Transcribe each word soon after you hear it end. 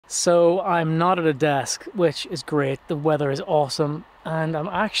So I'm not at a desk, which is great. The weather is awesome, and I'm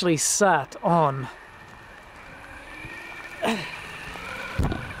actually sat on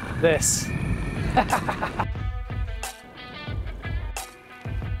this.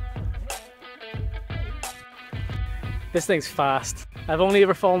 This thing's fast. I've only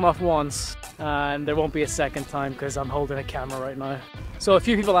ever fallen off once, and there won't be a second time because I'm holding a camera right now. So a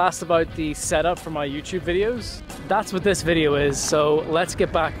few people asked about the setup for my YouTube videos. That's what this video is, so let's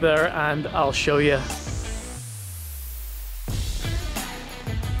get back there and I'll show you.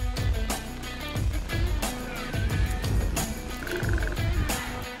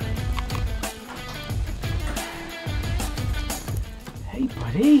 Hey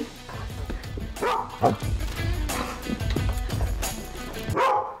buddy!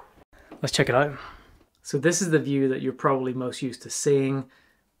 Let's check it out. So this is the view that you're probably most used to seeing.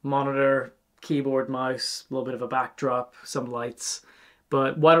 Monitor, keyboard, mouse, a little bit of a backdrop, some lights.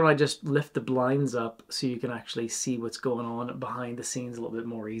 But why don't I just lift the blinds up so you can actually see what's going on behind the scenes a little bit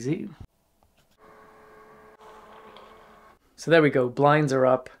more easy. So there we go, blinds are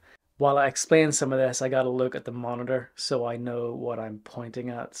up. While I explain some of this, I got to look at the monitor so I know what I'm pointing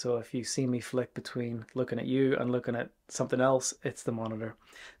at. So if you see me flick between looking at you and looking at something else, it's the monitor.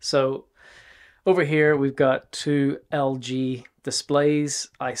 So over here, we've got two LG displays.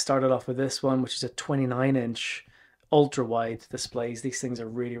 I started off with this one, which is a 29-inch ultra-wide displays. These things are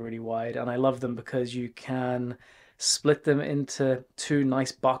really, really wide, and I love them because you can split them into two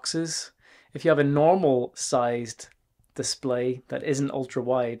nice boxes. If you have a normal sized display that isn't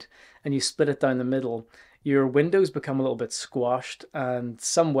ultra-wide and you split it down the middle, your windows become a little bit squashed, and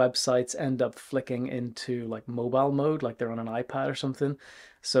some websites end up flicking into like mobile mode, like they're on an iPad or something.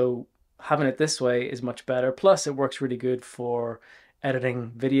 So having it this way is much better. Plus it works really good for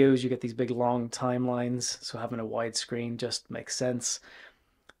editing videos. You get these big long timelines, so having a wide screen just makes sense.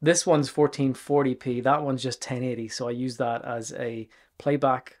 This one's 1440p, that one's just 1080, so I use that as a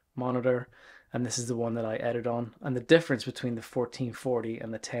playback monitor, and this is the one that I edit on. And the difference between the 1440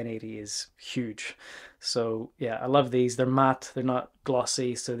 and the 1080 is huge. So yeah, I love these. They're matte, they're not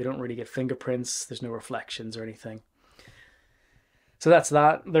glossy, so they don't really get fingerprints. There's no reflections or anything. So that's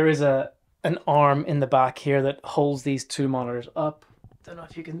that. There is an arm in the back here that holds these two monitors up. Don't know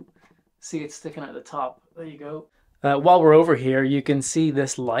if you can see it sticking out the top. There you go. While we're over here, you can see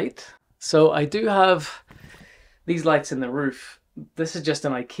this light. So I do have these lights in the roof. This is just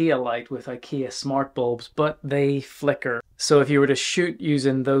an IKEA light with IKEA smart bulbs, but they flicker. So if you were to shoot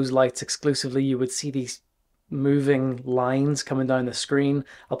using those lights exclusively, you would see these moving lines coming down the screen.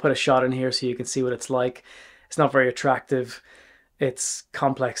 I'll put a shot in here so you can see what it's like. It's not very attractive. It's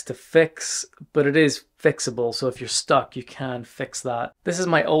complex to fix, but it is fixable. So if you're stuck, you can fix that. This is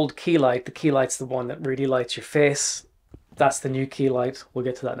my old key light. The key light's the one that really lights your face. That's the new key light. We'll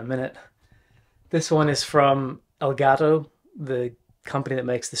get to that in a minute. This one is from Elgato, the company that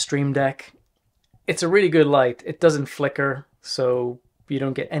makes the Stream Deck. It's a really good light. It doesn't flicker, so you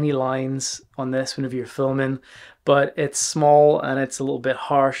don't get any lines on this whenever you're filming, but it's small and it's a little bit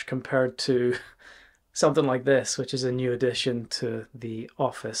harsh compared to something like this, which is a new addition to the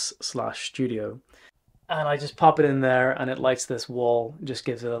office slash studio. And I just pop it in there and it lights this wall, just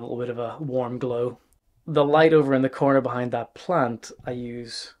gives it a little bit of a warm glow. The light over in the corner behind that plant, I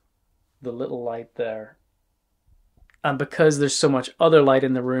use the little light there. And because there's so much other light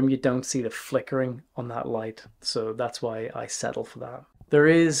in the room, you don't see the flickering on that light. So that's why I settle for that. There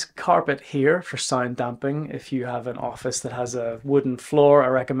is carpet here for sound damping. If you have an office that has a wooden floor, I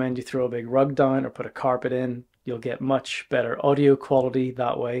recommend you throw a big rug down or put a carpet in. You'll get much better audio quality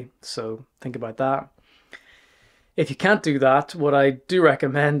that way. So think about that. If you can't do that, what I do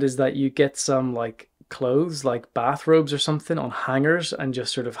recommend is that you get some like clothes, like bathrobes or something, on hangers and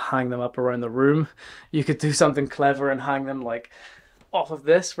just sort of hang them up around the room. You could do something clever and hang them like off of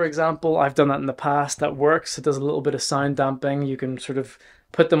this, for example. I've done that in the past. That works. It does a little bit of sound damping. You can sort of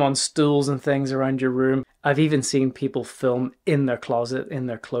put them on stools and things around your room. I've even seen people film in their closet, in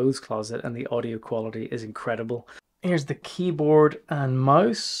their clothes closet, and the audio quality is incredible. Here's the keyboard and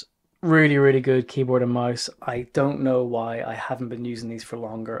mouse. Really, really good keyboard and mouse. I don't know why I haven't been using these for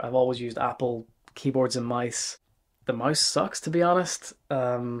longer. I've always used Apple keyboards and mice. The mouse sucks, to be honest.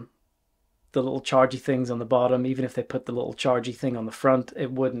 The little chargy things on the bottom, even if they put the little chargy thing on the front,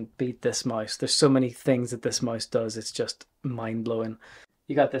 it wouldn't beat this mouse. There's so many things that this mouse does, it's just mind-blowing.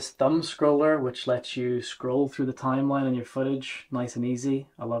 You got this thumb scroller, which lets you scroll through the timeline on your footage, nice and easy.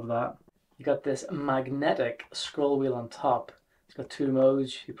 I love that. You got this magnetic scroll wheel on top. It's got two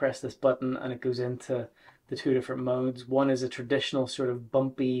modes. You press this button and it goes into the two different modes. One is a traditional sort of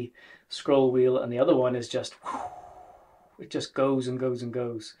bumpy scroll wheel, and the other one is just it just goes and goes and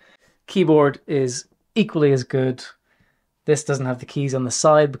goes. Keyboard is equally as good. This doesn't have the keys on the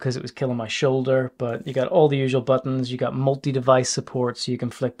side because it was killing my shoulder, but you got all the usual buttons. You got multi-device support, so you can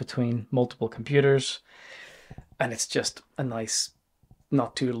flick between multiple computers. And it's just a nice,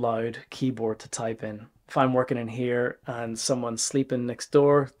 not too loud keyboard to type in. If I'm working in here and someone's sleeping next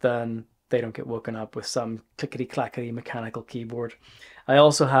door, then they don't get woken up with some clickety-clackety mechanical keyboard. I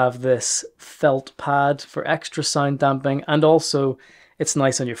also have this felt pad for extra sound damping, and also it's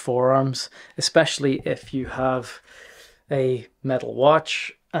nice on your forearms, especially if you have a metal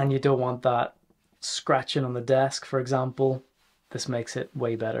watch and you don't want that scratching on the desk, for example. This makes it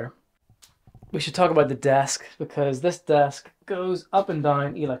way better. We should talk about the desk, because this desk goes up and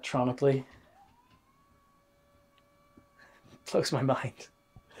down electronically. Blows my mind.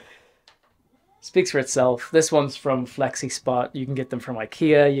 Speaks for itself. This one's from FlexiSpot. You can get them from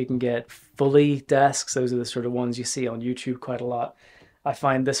IKEA. You can get Fully desks. Those are the sort of ones you see on YouTube quite a lot. I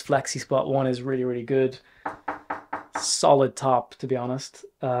find this FlexiSpot one is really, really good. Solid top, to be honest.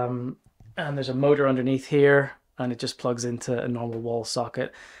 And there's a motor underneath here, and it just plugs into a normal wall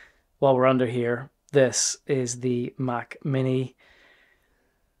socket. While we're under here, this is the Mac Mini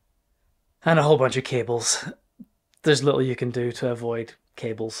and a whole bunch of cables. There's little you can do to avoid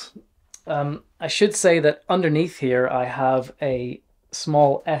cables. I should say that underneath here I have a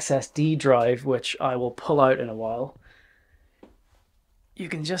small SSD drive, which I will pull out in a while. You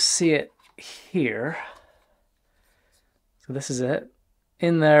can just see it here. So this is it.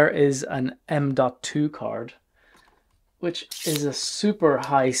 In there is an M.2 card, which is a super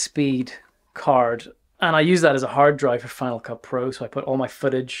high speed card. And I use that as a hard drive for Final Cut Pro. So I put all my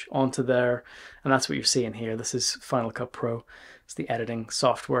footage onto there, and that's what you're seeing here. This is Final Cut Pro. It's the editing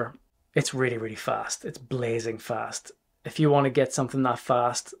software. It's really, really fast. It's blazing fast. If you want to get something that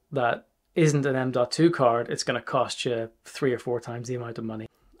fast that isn't an M.2 card, it's going to cost you 3 or 4 times the amount of money.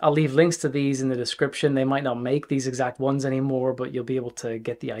 I'll leave links to these in the description. They might not make these exact ones anymore, but you'll be able to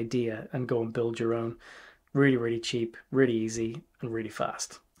get the idea and go and build your own. Really, really cheap, really easy, and really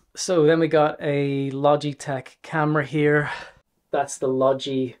fast. So then we got a Logitech camera here. That's the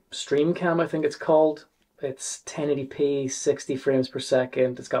Logi Stream Cam, I think it's called. It's 1080p, 60 frames per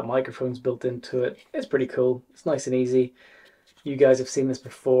second. It's got microphones built into it. It's pretty cool. It's nice and easy. You guys have seen this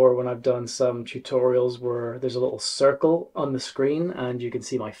before when I've done some tutorials where there's a little circle on the screen and you can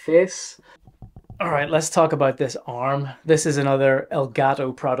see my face. All right, let's talk about this arm. This is another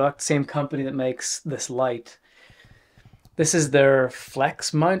Elgato product, same company that makes this light. This is their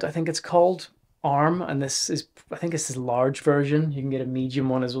flex mount, I think it's called, arm, and this is, I think it's this large version. You can get a medium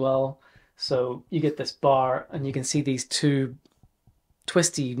one as well. So you get this bar and you can see these two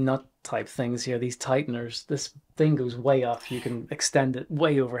twisty nut type things here, these tighteners. This thing goes way up. You can extend it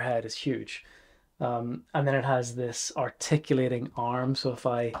way overhead. It's huge. And then it has this articulating arm. So if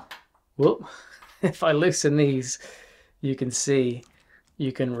I, whoop, if I loosen these, you can see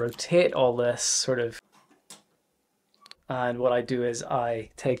you can rotate all this sort of. And what I do is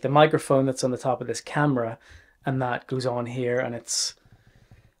I take the microphone that's on the top of this camera, and that goes on here, and it's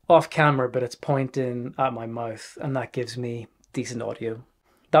off camera, but it's pointing at my mouth, and that gives me decent audio.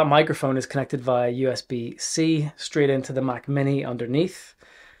 That microphone is connected via USB-C straight into the Mac Mini underneath.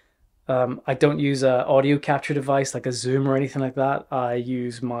 I don't use an audio capture device like a Zoom or anything like that. I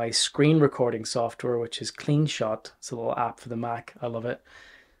use my screen recording software, which is CleanShot. It's a little app for the Mac. I love it.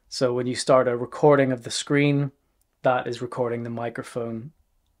 So when you start a recording of the screen, that is recording the microphone,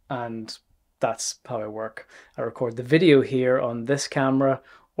 and that's how I work. I record the video here on this camera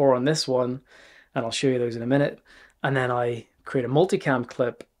or on this one, and I'll show you those in a minute. And then I create a multicam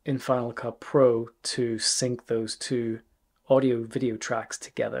clip in Final Cut Pro to sync those two audio video tracks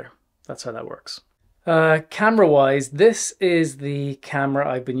together. That's how that works. Camera wise, this is the camera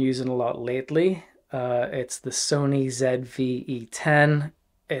I've been using a lot lately. It's the Sony ZV-E10.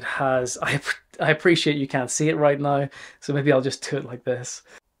 It has, I appreciate you can't see it right now, so maybe I'll just do it like this.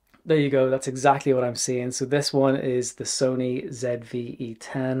 There you go, that's exactly what I'm seeing. So this one is the Sony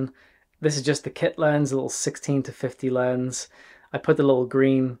ZV-E10. This is just the kit lens, a little 16-50 lens. I put the little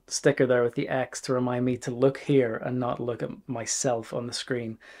green sticker there with the X to remind me to look here and not look at myself on the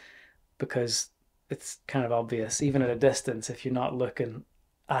screen, because it's kind of obvious, even at a distance, if you're not looking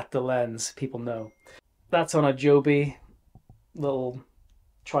at the lens, people know. That's on a Joby little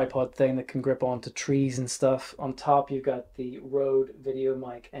tripod thing that can grip onto trees and stuff. On top you've got the Rode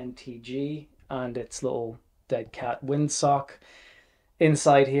VideoMic NTG and its little dead cat windsock.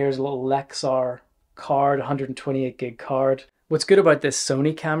 Inside here is a little Lexar card, 128 gig card. What's good about this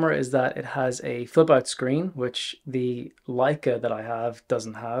Sony camera is that it has a flip out screen, which the Leica that I have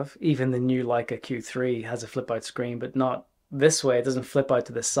doesn't have. Even the new Leica Q3 has a flip out screen, but not this way, it doesn't flip out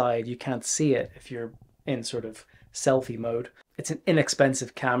to the side. You can't see it if you're in sort of selfie mode. It's an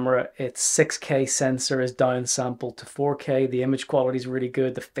inexpensive camera. Its 6K sensor is downsampled to 4K. The image quality is really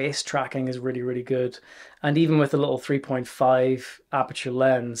good. The face tracking is really, really good. And even with a little 3.5 aperture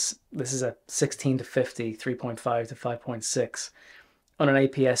lens, this is a 16 to 50, 3.5 to 5.6 on an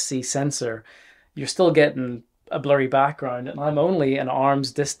APS-C sensor, you're still getting a blurry background, and I'm only an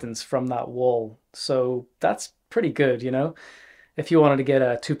arm's distance from that wall. So that's pretty good, you know? If you wanted to get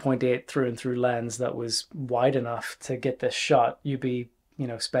a 2.8 through and through lens that was wide enough to get this shot, you'd be, you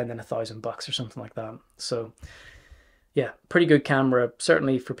know, spending $1,000 or something like that. So yeah, pretty good camera.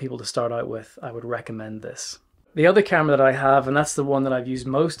 Certainly for people to start out with, I would recommend this. The other camera that I have, and that's the one that I've used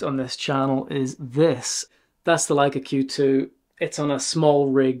most on this channel, is this. That's the Leica Q2. It's on a small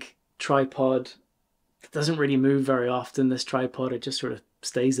rig tripod. It doesn't really move very often, this tripod. It just sort of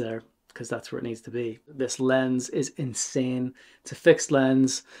stays there because that's where it needs to be. This lens is insane. It's a fixed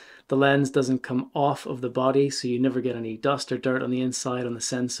lens. The lens doesn't come off of the body, so you never get any dust or dirt on the inside on the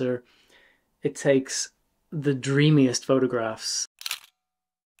sensor. It takes the dreamiest photographs.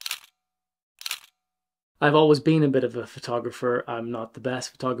 I've always been a bit of a photographer. I'm not the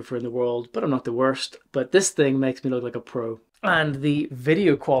best photographer in the world, but I'm not the worst. But this thing makes me look like a pro. And the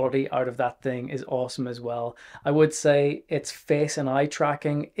video quality out of that thing is awesome as well. I would say its face and eye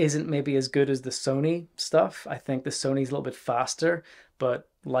tracking isn't maybe as good as the Sony stuff. I think the Sony's a little bit faster, but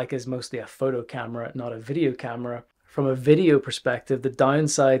Leica is mostly a photo camera, not a video camera. From a video perspective, the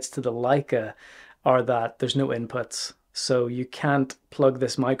downsides to the Leica are that there's no inputs. So you can't plug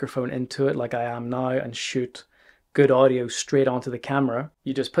this microphone into it like I am now and shoot good audio straight onto the camera.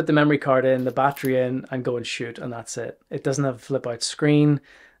 You just put the memory card in, the battery in, and go and shoot, and that's it. It doesn't have a flip out screen,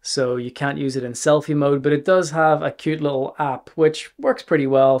 so you can't use it in selfie mode, but it does have a cute little app which works pretty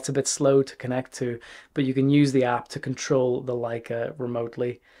well. It's a bit slow to connect to, but you can use the app to control the Leica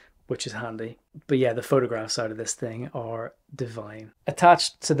remotely, which is handy. But yeah, the photographs out of this thing are divine.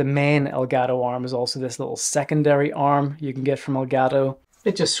 Attached to the main Elgato arm is also this little secondary arm you can get from Elgato.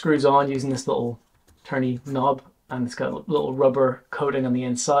 It just screws on using this little turny knob, and it's got a little rubber coating on the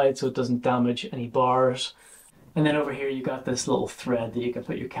inside so it doesn't damage any bars. And then over here you got this little thread that you can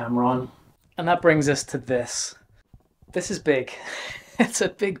put your camera on. And that brings us to this. This is big. It's a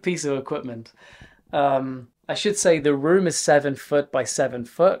big piece of equipment. I should say the room is 7 foot by 7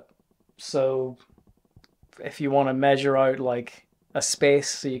 foot. So if you want to measure out like a space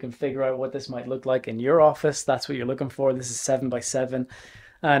so you can figure out what this might look like in your office, that's what you're looking for. This is 7 by 7.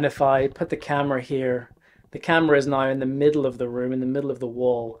 And if I put the camera here, the camera is now in the middle of the room, in the middle of the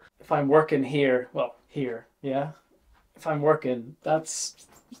wall. If I'm working here, well, here, yeah? If I'm working, that's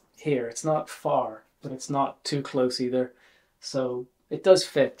here. It's not far, but it's not too close either. So it does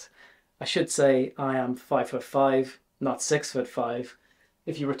fit. I should say I am 5'5", not 6'5".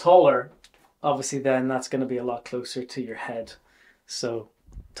 If you were taller, obviously then that's going to be a lot closer to your head. So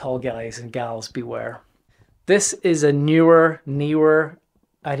tall guys and gals beware. This is a newer,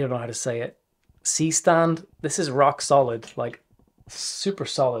 I don't know how to say it, C-stand. This is rock solid, like super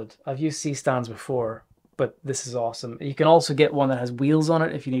solid. I've used C-stands before, but this is awesome. You can also get one that has wheels on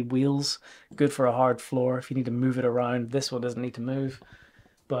it if you need wheels. Good for a hard floor if you need to move it around. This one doesn't need to move,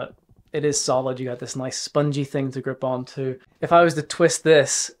 but it is solid. You got this nice spongy thing to grip onto. If I was to twist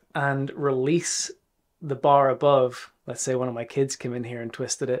this and release the bar above, let's say one of my kids came in here and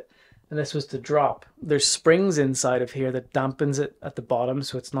twisted it, and this was to drop, there's springs inside of here that dampens it at the bottom,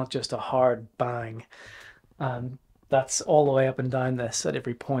 so it's not just a hard bang. That's all the way up and down this at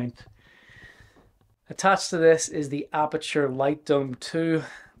every point. Attached to this is the Aperture Light Dome 2.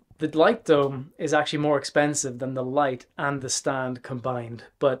 The light dome is actually more expensive than the light and the stand combined,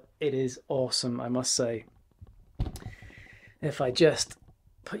 but it is awesome, I must say. If I just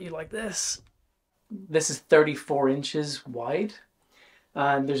put you like this, this is 34 inches wide,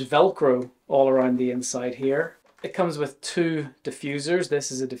 and there's Velcro all around the inside here. It comes with 2 diffusers.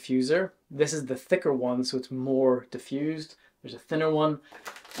 This is a diffuser. This is the thicker one, so it's more diffused. There's a thinner one.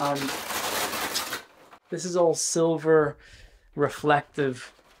 This is all silver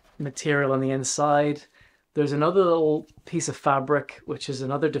reflective material on the inside. There's another little piece of fabric, which is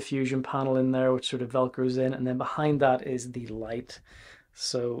another diffusion panel in there, which sort of velcros in, and then behind that is the light.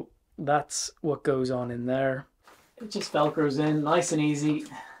 So that's what goes on in there. It just velcros in, nice and easy.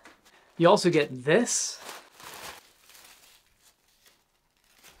 You also get this.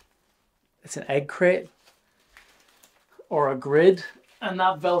 It's an egg crate or a grid, and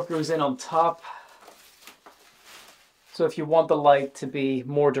that velcros in on top. So if you want the light to be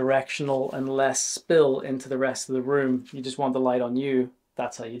more directional and less spill into the rest of the room, you just want the light on you,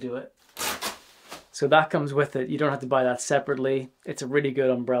 that's how you do it. So that comes with it. You don't have to buy that separately. It's a really good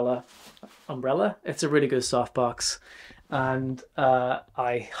umbrella. It's a really good softbox, and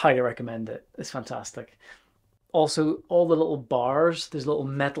I highly recommend it. It's fantastic. Also, all the little bars, there's little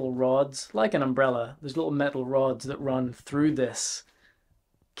metal rods, like an umbrella. There's little metal rods that run through this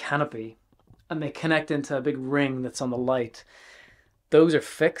canopy, and they connect into a big ring that's on the light. Those are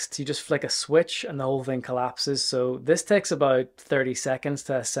fixed. You just flick a switch and the whole thing collapses. So this takes about 30 seconds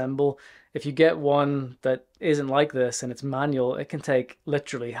to assemble. If you get one that isn't like this and it's manual, it can take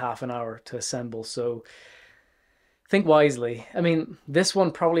literally half an hour to assemble. So think wisely. I mean, this one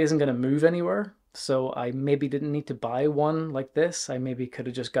probably isn't going to move anywhere. So I maybe didn't need to buy one like this. I maybe could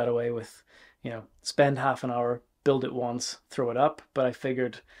have just got away with, spend half an hour, build it once, throw it up. But I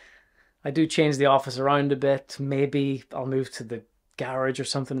figured I do change the office around a bit. Maybe I'll move to the garage or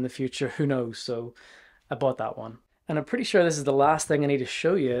something in the future, who knows. So I bought that one, and I'm pretty sure this is the last thing I need to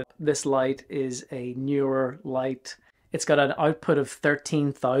show you. This light is a newer light. It's got an output of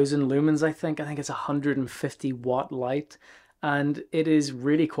 13,000 lumens. I think it's a 150 watt light, and it is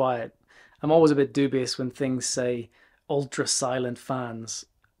really quiet. I'm always a bit dubious when things say ultra silent fans,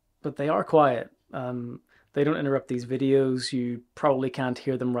 but they are quiet. They don't interrupt these videos. You probably can't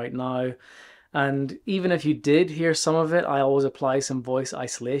hear them right now. And even if you did hear some of it, I always apply some voice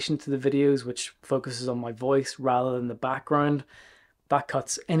isolation to the videos, which focuses on my voice rather than the background. That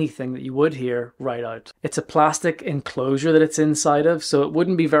cuts anything that you would hear right out. It's a plastic enclosure that it's inside of, so it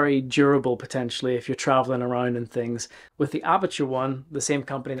wouldn't be very durable potentially if you're traveling around and things. With the Aperture one, the same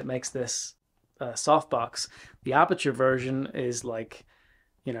company that makes this softbox, the Aperture version is like,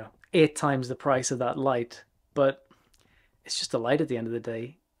 8 times the price of that light, but it's just a light at the end of the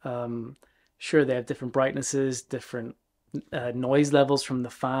day. Sure, they have different brightnesses, different noise levels from the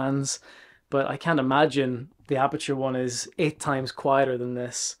fans, but I can't imagine the Aperture one is 8 times quieter than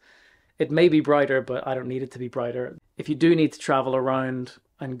this. It may be brighter, but I don't need it to be brighter. If you do need to travel around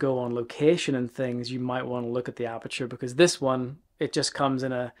and go on location and things, you might want to look at the Aperture, because this one, it just comes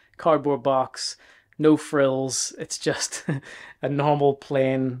in a cardboard box, no frills. It's just a normal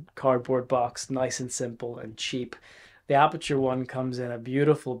plain cardboard box, nice and simple and cheap. The Aperture one comes in a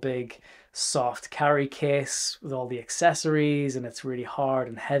beautiful big soft carry case with all the accessories, and it's really hard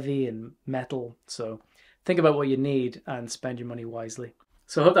and heavy and metal. So think about what you need and spend your money wisely.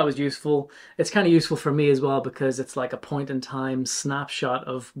 So I hope that was useful. It's kind of useful for me as well, because it's like a point in time snapshot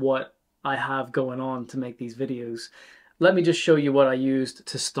of what I have going on to make these videos. Let me just show you what I used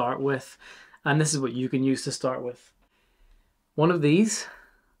to start with, and this is what you can use to start with. One of these,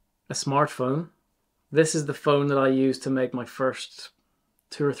 a smartphone. This is the phone that I used to make my first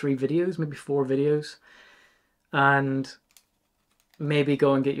 2 or 3 videos, maybe 4 videos. And maybe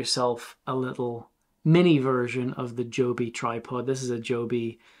go and get yourself a little mini version of the Joby tripod. This is a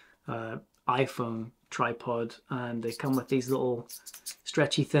Joby iPhone tripod, and they come with these little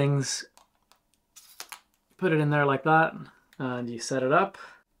stretchy things. Put it in there like that, and you set it up,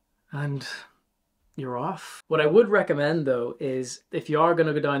 and you're off. What I would recommend though is, if you are going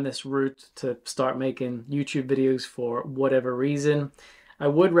to go down this route to start making YouTube videos for whatever reason, I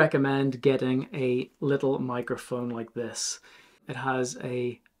would recommend getting a little microphone like this. It has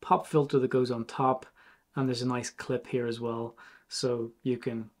a pop filter that goes on top, and there's a nice clip here as well. So you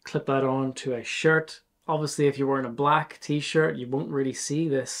can clip that on to a shirt. Obviously, if you're wearing a black t-shirt, you won't really see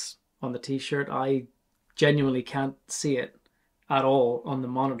this on the t-shirt. I genuinely can't see it at all on the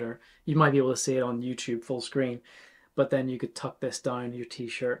monitor. You might be able to see it on YouTube full screen, but then you could tuck this down your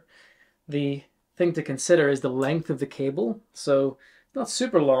t-shirt. The thing to consider is the length of the cable. So not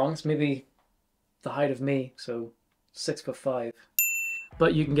super long, it's maybe the height of me, so 6'5".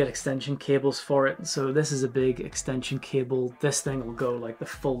 But you can get extension cables for it. So this is a big extension cable. This thing will go like the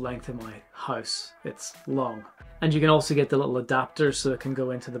full length of my house. It's long. And you can also get the little adapter, so it can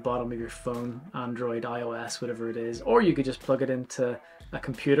go into the bottom of your phone, Android, iOS, whatever it is. Or you could just plug it into a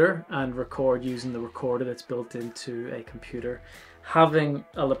computer and record using the recorder that's built into a computer. Having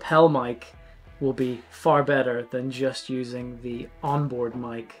a lapel mic will be far better than just using the onboard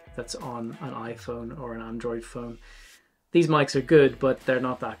mic that's on an iPhone or an Android phone. These mics are good, but they're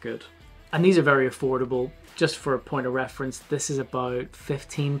not that good. And these are very affordable. Just for a point of reference, this is about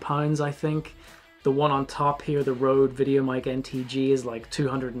 £15, I think. The one on top here, the Rode VideoMic NTG, is like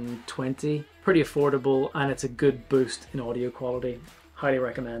 220. Pretty affordable, and it's a good boost in audio quality. Highly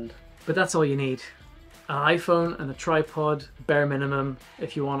recommend. But that's all you need. An iPhone and a tripod, bare minimum.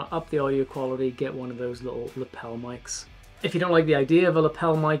 If you want to up the audio quality, get one of those little lapel mics. If you don't like the idea of a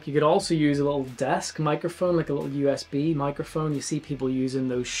lapel mic, you could also use a little desk microphone, like a little USB microphone. You see people using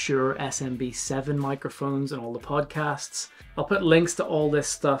those Shure SMB7 microphones in all the podcasts. I'll put links to all this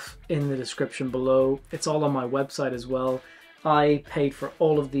stuff in the description below. It's all on my website as well. I paid for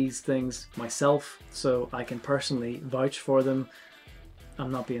all of these things myself, so I can personally vouch for them.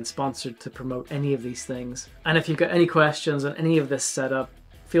 I'm not being sponsored to promote any of these things. And if you've got any questions on any of this setup,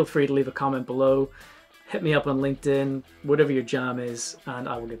 feel free to leave a comment below. Hit me up on LinkedIn, whatever your jam is, and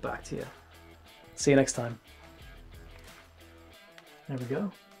I will get back to you. See you next time. There we go.